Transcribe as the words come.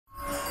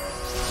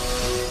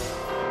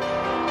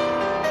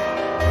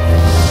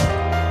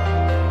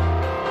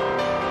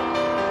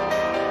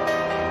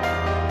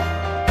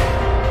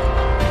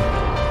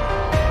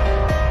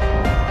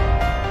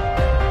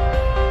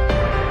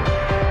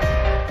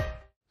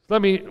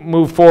Let me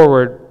move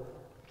forward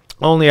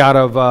only out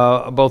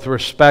of both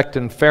respect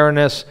and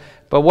fairness.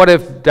 But what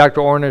if Dr.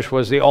 Ornish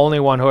was the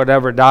only one who had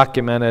ever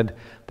documented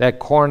that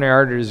coronary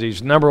artery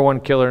disease,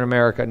 #1 killer in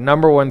America,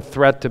 #1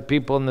 threat to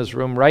people in this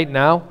room right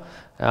now?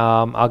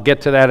 I'll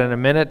get to that in a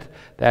minute,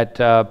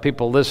 that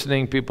people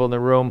listening, people in the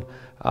room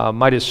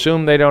might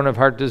assume they don't have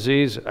heart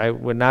disease. I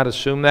would not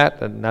assume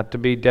that, and not to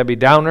be Debbie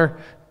Downer.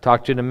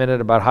 Talk to you in a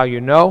minute about how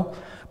you know.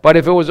 But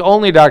if it was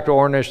only Dr.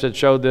 Ornish that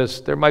showed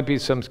this, there might be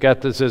some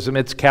skepticism.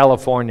 It's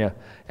California.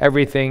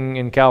 Everything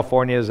in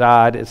California is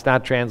odd. It's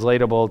not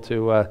translatable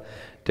to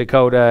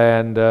Dakota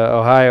and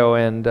Ohio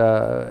and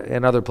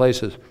other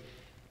places.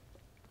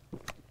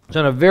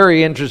 So in a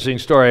very interesting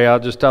story, I'll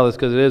just tell this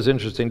because it is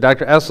interesting.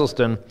 Dr.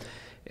 Esselstyn,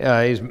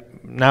 he's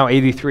now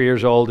 83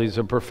 years old. He's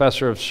a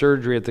professor of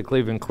surgery at the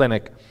Cleveland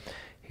Clinic.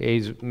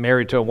 He's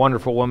married to a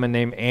wonderful woman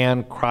named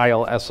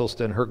Caldwell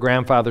Esselstyns. Her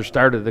grandfather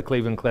started the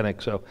Cleveland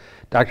Clinic, so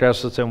Dr.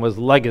 Esselstyn was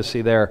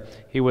legacy there.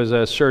 He was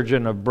a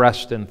surgeon of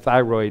breast and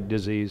thyroid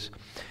disease.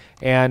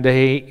 And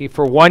he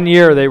for 1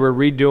 year, they were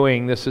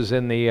redoing, this is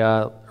in the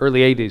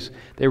early 80s,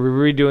 they were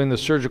redoing the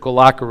surgical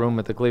locker room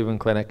at the Cleveland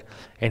Clinic.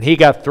 And he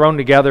got thrown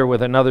together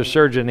with another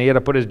surgeon. He had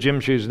to put his gym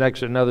shoes next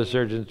to another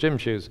surgeon's gym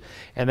shoes.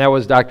 And that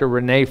was Dr.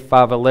 Rene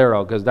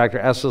Favalero, because Dr.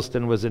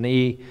 Esselstyn was an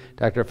E,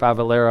 Dr.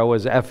 Favalero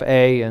was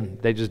F-A, and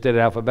they just did it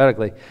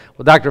alphabetically.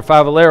 Well, Dr.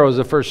 Favalero was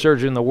the first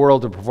surgeon in the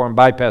world to perform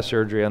bypass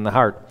surgery on the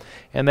heart.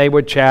 And they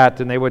would chat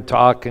and they would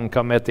talk and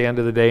come at the end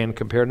of the day and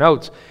compare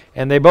notes.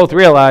 And they both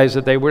realized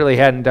that they really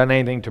hadn't done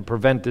anything to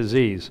prevent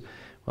disease.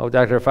 Well,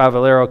 Dr.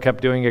 Favalero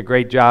kept doing a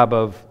great job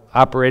of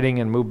operating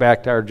and moved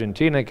back to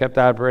Argentina, kept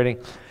operating.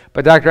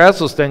 But Dr.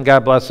 Esselstyn,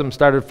 God bless him,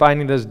 started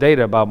finding this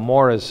data about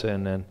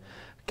Morrison and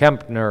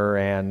Kempner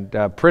and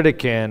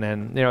Pritikin,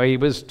 and he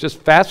was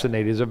just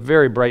fascinated. He's a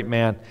very bright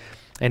man.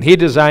 And he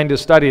designed a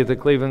study at the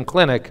Cleveland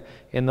Clinic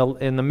in the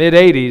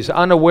mid-'80s,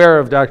 unaware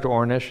of Dr.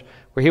 Ornish,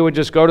 where he would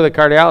just go to the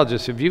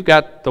cardiologist. If you've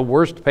got the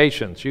worst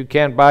patients, you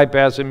can't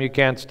bypass them, you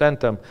can't stent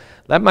them,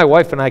 let my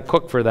wife and I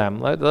cook for them.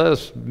 Let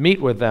us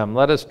meet with them.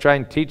 Let us try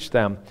and teach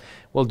them.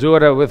 We'll do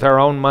it with our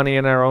own money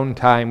and our own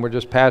time. We're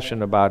just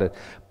passionate about it.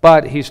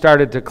 But he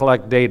started to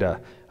collect data.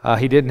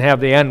 He didn't have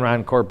the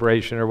Enron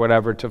Corporation or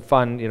whatever to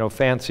fund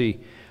fancy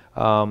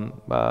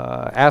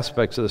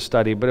aspects of the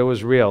study, but it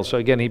was real. So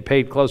again, he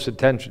paid close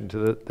attention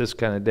to this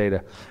kind of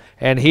data.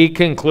 And he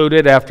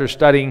concluded, after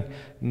studying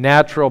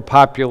natural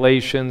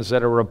populations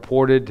that are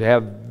reported to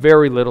have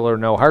very little or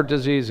no heart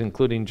disease,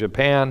 including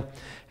Japan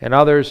and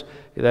others,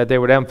 that they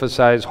would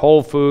emphasize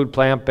whole food,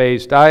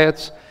 plant-based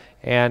diets.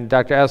 And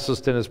Dr.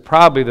 Esselstyn is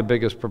probably the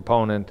biggest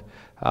proponent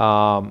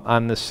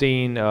on the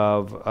scene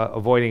of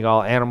avoiding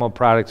all animal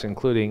products,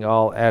 including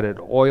all added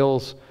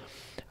oils.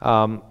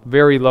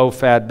 Very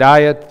low-fat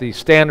diet. The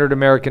standard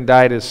American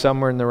diet is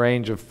somewhere in the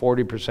range of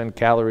 40%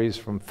 calories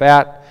from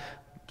fat.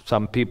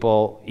 Some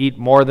people eat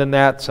more than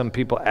that. Some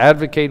people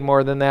advocate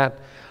more than that.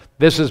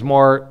 This is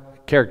more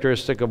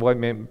characteristic of what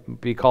may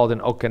be called an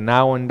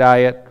Okinawan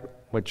diet,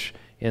 which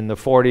in the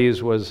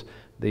 40s was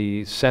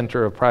the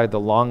center of probably the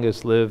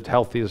longest lived,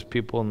 healthiest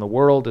people in the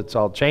world. It's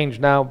all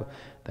changed now,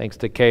 thanks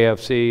to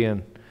KFC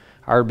and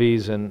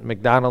Arby's and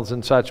McDonald's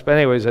and such. But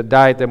anyways, a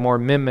diet that more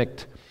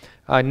mimicked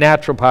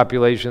natural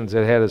populations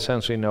that had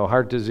essentially no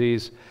heart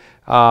disease.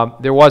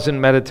 There wasn't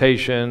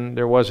meditation,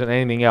 there wasn't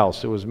anything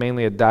else. It was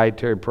mainly a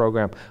dietary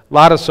program. A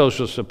lot of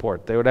social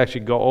support. They would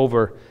actually go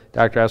over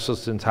Dr.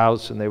 Esselstyn's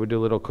house and they would do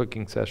little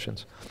cooking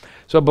sessions.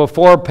 So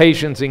before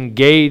patients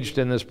engaged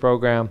in this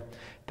program,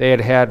 they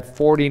had had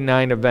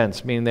 49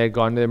 events, meaning they had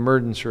gone to the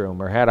emergency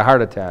room or had a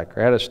heart attack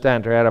or had a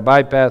stent or had a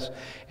bypass.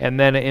 And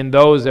then in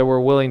those that were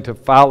willing to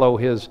follow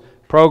his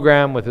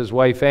program with his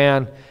wife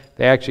Ann,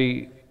 they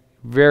actually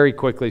very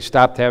quickly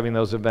stopped having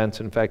those events.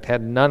 In fact,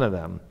 had none of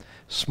them.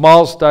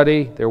 Small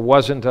study, there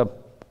wasn't a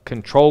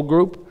control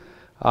group.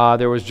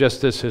 There was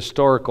just this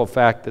historical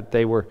fact that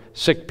they were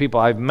sick people.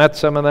 I've met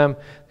some of them.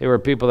 They were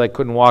people that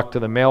couldn't walk to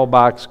the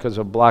mailbox because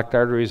of blocked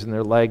arteries in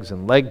their legs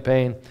and leg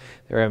pain.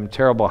 They were having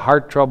terrible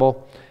heart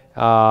trouble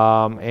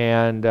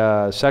and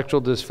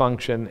sexual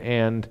dysfunction,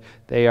 and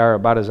they are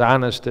about as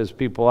honest as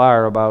people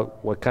are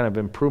about what kind of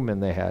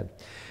improvement they had.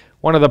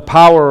 One of the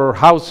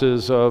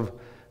powerhouses of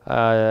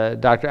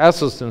Dr.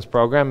 Esselstyn's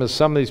program is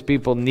some of these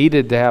people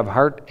needed to have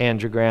heart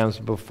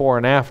angiograms before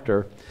and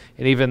after,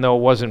 and even though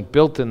it wasn't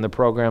built in the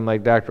program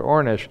like Dr.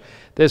 Ornish,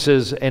 this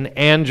is an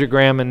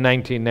angiogram in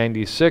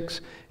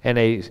 1996 and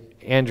a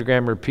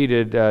angiogram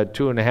repeated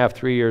 2.5,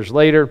 3 years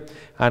later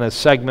on a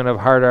segment of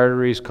heart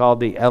arteries called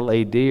the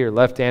LAD, or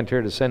left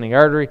anterior descending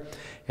artery,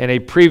 and a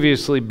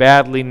previously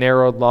badly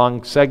narrowed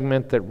long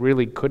segment that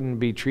really couldn't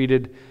be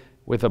treated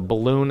with a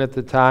balloon at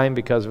the time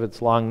because of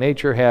its long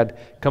nature had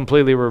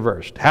completely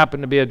reversed.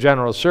 Happened to be a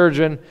general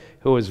surgeon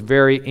who was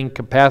very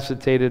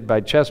incapacitated by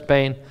chest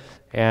pain,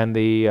 and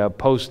the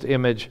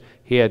post-image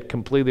he had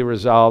completely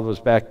resolved, was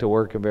back to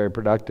work and very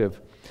productive.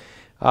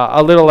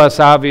 A little less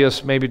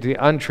obvious maybe to the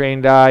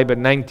untrained eye, but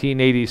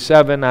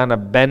 1987 on a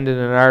bend in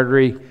an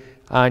artery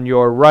on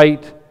your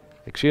right,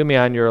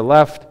 on your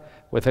left,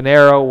 with an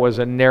arrow was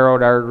a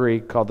narrowed artery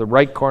called the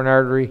right coronary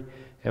artery.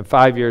 And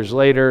 5 years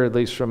later, at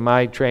least from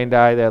my trained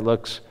eye, that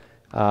looks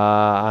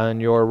on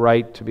your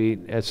right to be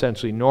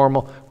essentially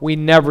normal. We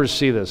never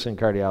see this in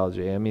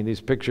cardiology. I mean,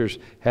 these pictures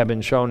have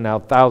been shown now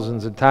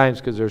thousands of times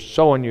because they're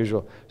so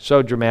unusual,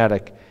 so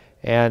dramatic.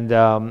 And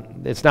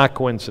it's not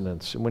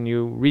coincidence. When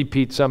you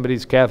repeat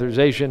somebody's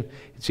catheterization,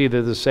 it's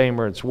either the same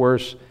or it's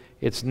worse.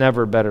 It's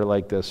never better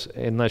like this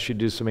unless you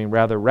do something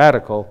rather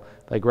radical,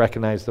 like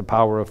recognize the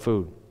power of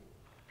food.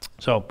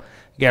 So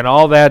again,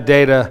 all that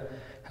data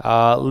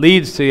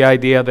leads to the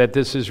idea that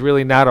this is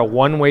really not a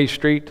one-way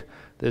street.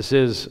 This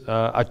is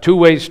a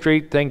two-way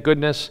street, thank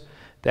goodness,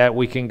 that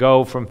we can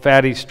go from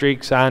fatty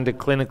streaks on to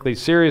clinically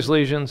serious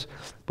lesions,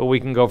 but we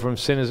can go from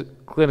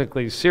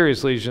clinically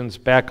serious lesions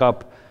back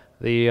up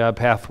the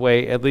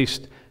pathway, at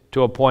least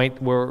to a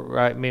point where,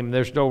 I mean,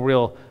 there's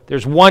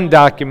one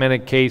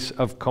documented case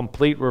of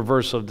complete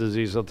reversal of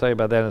disease. I'll tell you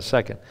about that in a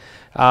second.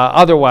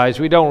 Otherwise,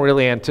 we don't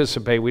really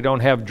anticipate, we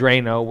don't have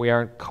Drano, we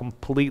aren't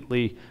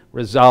completely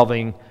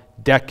resolving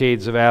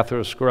decades of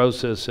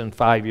atherosclerosis in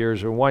 5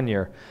 years or 1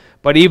 year.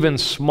 But even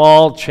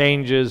small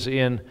changes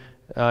in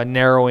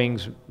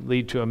narrowings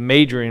lead to a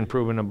major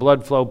improvement in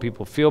blood flow.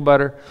 People feel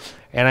better.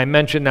 And I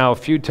mentioned now a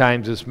few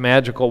times this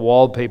magical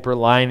wallpaper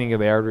lining of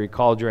the artery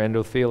called your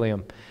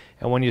endothelium.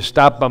 And when you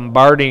stop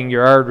bombarding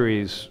your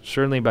arteries,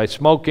 certainly by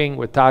smoking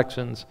with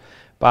toxins,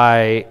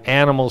 by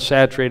animal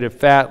saturated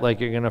fat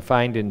like you're going to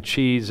find in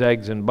cheese,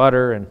 eggs, and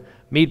butter, and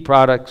meat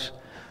products,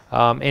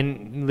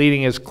 and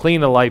leading as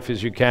clean a life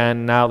as you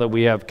can now that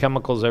we have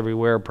chemicals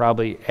everywhere,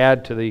 probably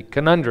add to the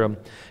conundrum.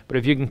 But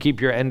if you can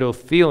keep your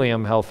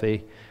endothelium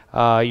healthy,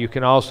 you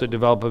can also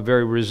develop a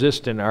very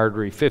resistant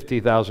artery,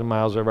 50,000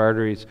 miles of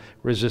arteries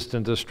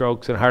resistant to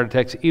strokes and heart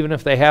attacks, even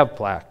if they have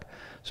plaque.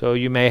 So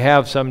you may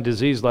have some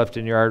disease left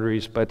in your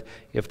arteries, but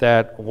if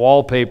that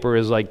wallpaper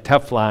is like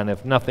Teflon,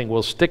 if nothing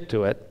will stick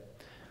to it.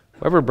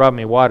 Whoever brought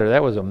me water,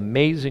 that was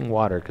amazing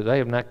water, because I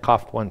have not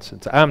coughed once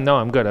since. No,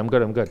 I'm good.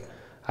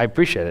 I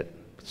appreciate it.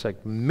 It's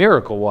like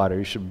miracle water.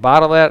 You should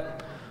bottle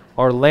that.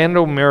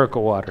 Orlando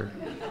Miracle Water.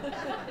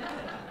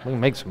 We can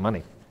make some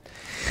money.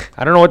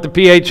 I don't know what the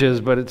pH is,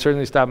 but it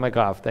certainly stopped my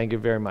cough. Thank you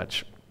very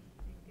much.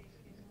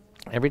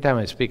 Every time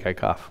I speak, I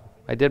cough.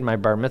 I did my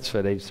bar mitzvah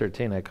at age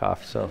 13, I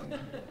coughed, so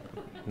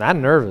not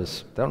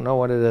nervous. Don't know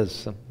what it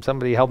is.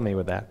 Somebody help me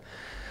with that.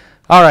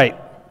 All right.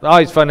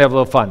 Always fun to have a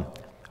little fun.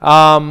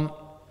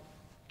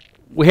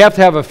 We have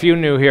to have a few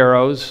new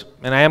heroes,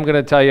 and I am going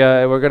to tell you,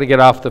 we're going to get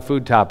off the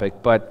food topic,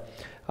 but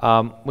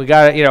we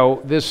got,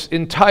 this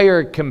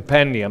entire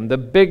compendium, the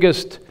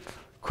biggest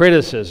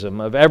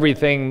criticism of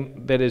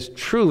everything that is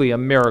truly a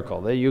miracle,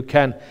 that you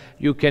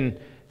can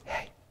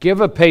give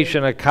a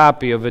patient a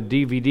copy of a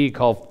DVD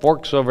called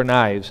Forks Over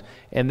Knives,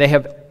 and they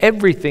have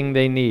everything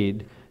they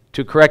need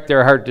to correct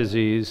their heart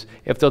disease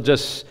if they'll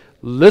just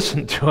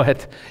listen to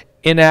it,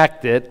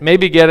 enact it,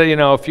 maybe get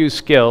a few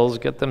skills,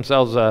 get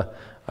themselves a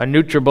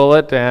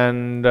NutriBullet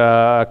and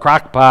a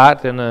crock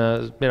pot and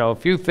a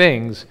few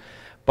things.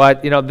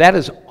 But that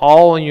is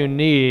all you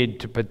need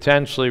to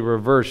potentially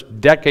reverse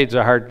decades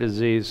of heart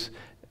disease,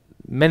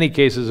 many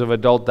cases of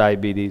adult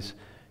diabetes.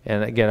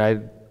 And again,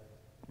 I'm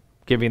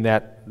giving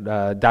that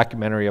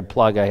documentary a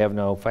plug. I have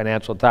no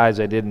financial ties.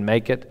 I didn't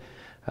make it.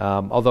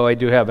 Although I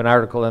do have an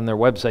article on their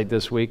website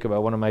this week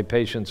about one of my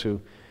patients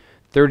who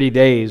 30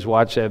 days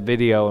watched that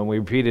video, and we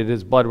repeated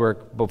his blood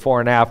work before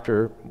and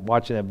after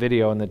watching that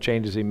video and the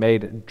changes he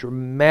made.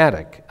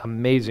 Dramatic,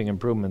 amazing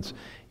improvements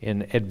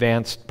in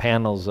advanced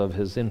panels of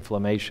his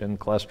inflammation,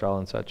 cholesterol,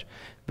 and such.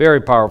 Very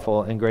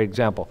powerful and great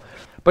example.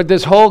 But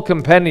this whole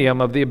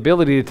compendium of the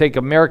ability to take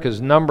America's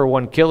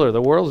 #1 killer,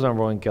 the world's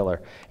 #1 killer,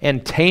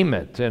 and tame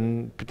it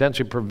and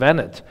potentially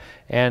prevent it,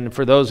 and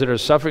for those that are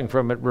suffering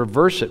from it,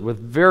 reverse it with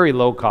very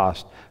low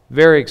cost,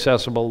 very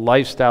accessible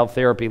lifestyle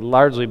therapy,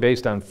 largely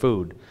based on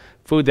food.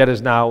 Food that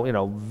is now,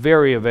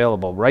 very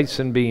available, rice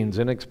and beans,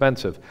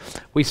 inexpensive.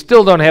 We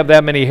still don't have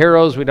that many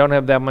heroes. We don't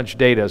have that much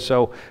data.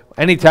 So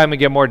anytime we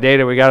get more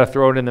data, we got to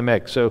throw it in the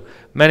mix. So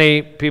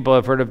many people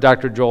have heard of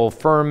Dr. Joel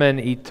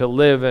Fuhrman, Eat to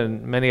Live,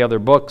 and many other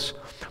books.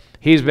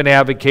 He's been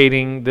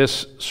advocating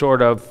this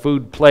sort of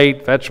food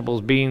plate,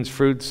 vegetables, beans,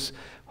 fruits,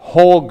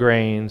 whole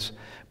grains.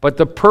 But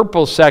the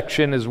purple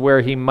section is where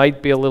he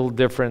might be a little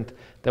different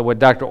than what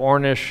Dr.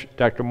 Ornish,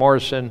 Dr.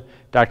 Morrison,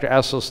 Dr.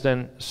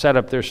 Esselstyn set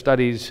up their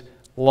studies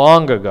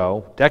long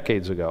ago,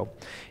 decades ago,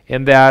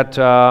 in that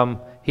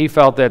he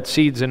felt that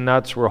seeds and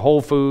nuts were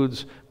whole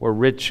foods, were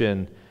rich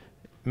in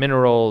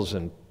minerals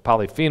and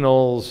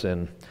polyphenols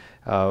and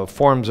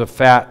forms of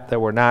fat that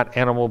were not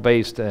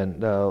animal-based and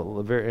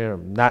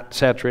not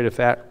saturated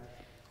fat,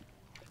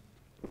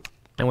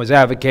 and was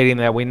advocating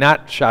that we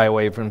not shy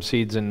away from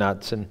seeds and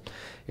nuts. And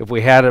if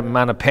we had him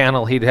on a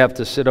panel, he'd have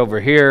to sit over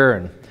here,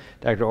 and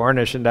Dr.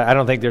 Ornish, and I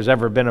don't think there's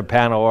ever been a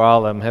panel where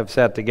all of them have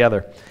sat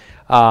together.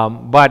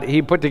 But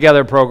he put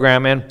together a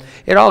program, and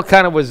it all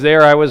kind of was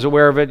there. I was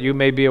aware of it. You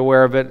may be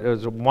aware of it. It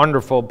was a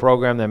wonderful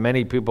program that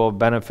many people have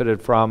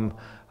benefited from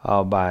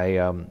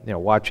by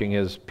watching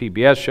his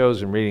PBS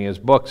shows and reading his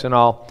books and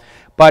all.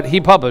 But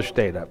he published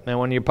data. And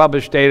when you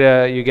publish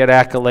data, you get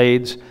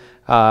accolades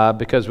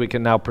because we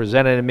can now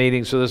present it in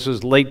meetings. So this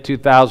was late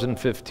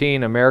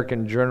 2015,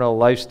 American Journal of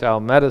Lifestyle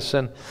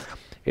Medicine.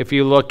 If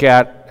you look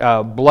at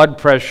blood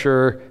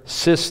pressure,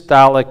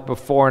 systolic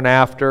before and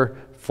after,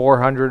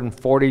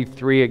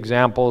 443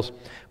 examples,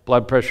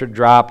 blood pressure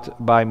dropped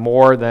by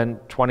more than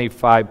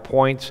 25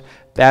 points.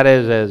 That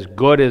is as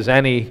good as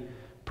any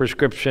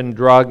prescription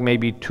drug,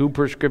 maybe 2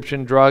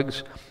 prescription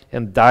drugs.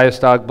 And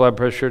diastolic blood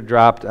pressure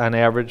dropped on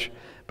average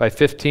by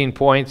 15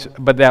 points,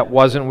 but that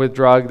wasn't with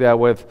drug, that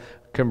with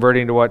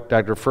converting to what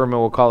Dr. Furman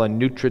will call a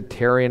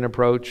nutritarian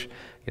approach.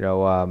 You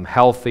know,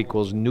 health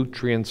equals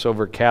nutrients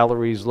over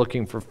calories,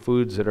 looking for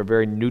foods that are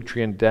very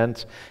nutrient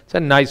dense. It's a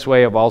nice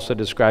way of also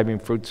describing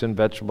fruits and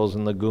vegetables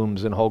and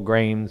legumes and whole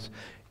grains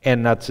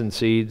and nuts and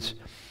seeds.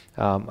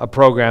 A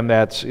program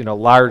that's, you know,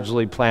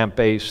 largely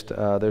plant-based.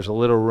 There's a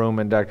little room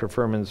in Dr.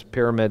 Furman's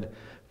pyramid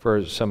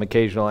for some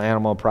occasional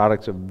animal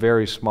products, a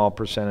very small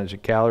percentage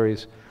of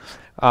calories.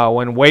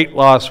 When weight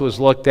loss was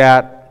looked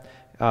at,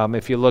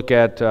 if you look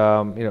at, you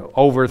know,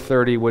 over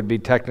 30 would be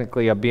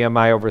technically a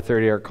BMI over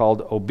 30 are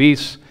called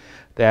obese.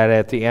 That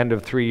at the end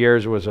of 3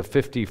 years was a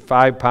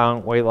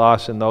 55-pound weight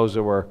loss in those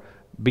that were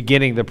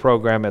beginning the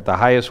program at the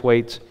highest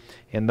weights,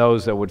 and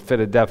those that would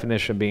fit a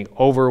definition of being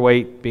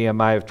overweight,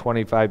 BMI of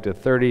 25 to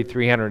 30,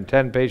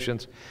 310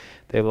 patients.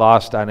 They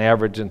lost on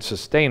average and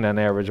sustained on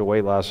average a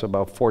weight loss of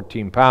about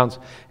 14 pounds.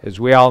 As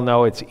we all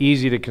know, it's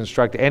easy to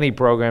construct any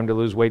program to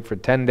lose weight for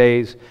 10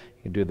 days.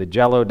 You can do the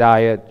Jell-O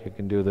diet, you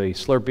can do the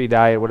Slurpee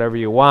diet, whatever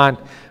you want.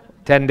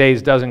 10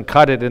 days doesn't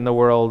cut it in the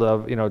world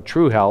of, you know,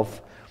 true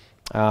health.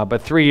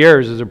 But 3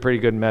 years is a pretty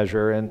good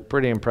measure and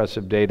pretty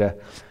impressive data.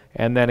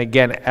 And then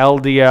again,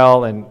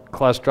 LDL and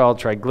cholesterol,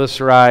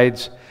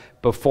 triglycerides,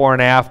 before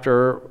and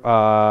after,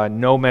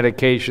 no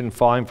medication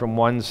falling from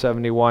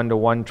 171 to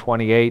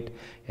 128,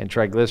 and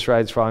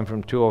triglycerides falling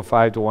from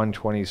 205 to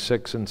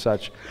 126 and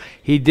such.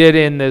 He did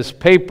in this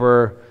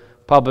paper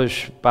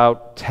publish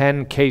about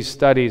 10 case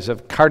studies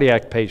of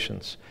cardiac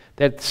patients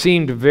that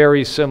seemed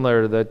very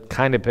similar to the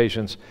kind of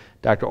patients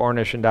Dr.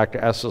 Ornish and Dr.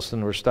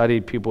 Esselstyn were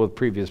studied, people with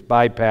previous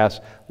bypass,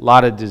 a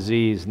lot of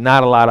disease,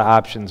 not a lot of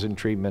options in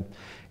treatment,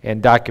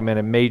 and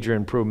documented major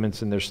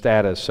improvements in their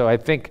status. So I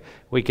think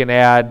we can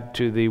add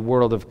to the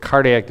world of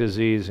cardiac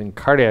disease and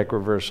cardiac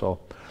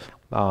reversal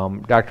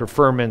Dr.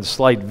 Furman's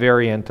slight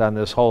variant on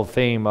this whole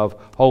theme of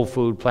whole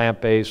food,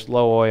 plant-based,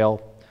 low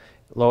oil,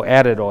 low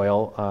added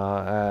oil,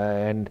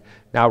 and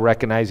now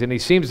recognizing, he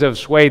seems to have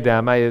swayed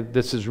them.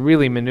 This is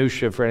really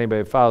minutia for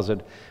anybody who follows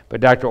it, but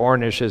Dr.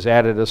 Ornish has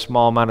added a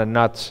small amount of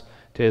nuts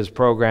to his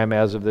program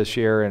as of this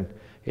year, and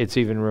it's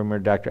even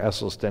rumored Dr.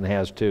 Esselstyn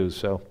has too.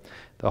 So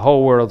the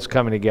whole world's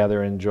coming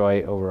together in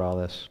joy over all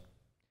this.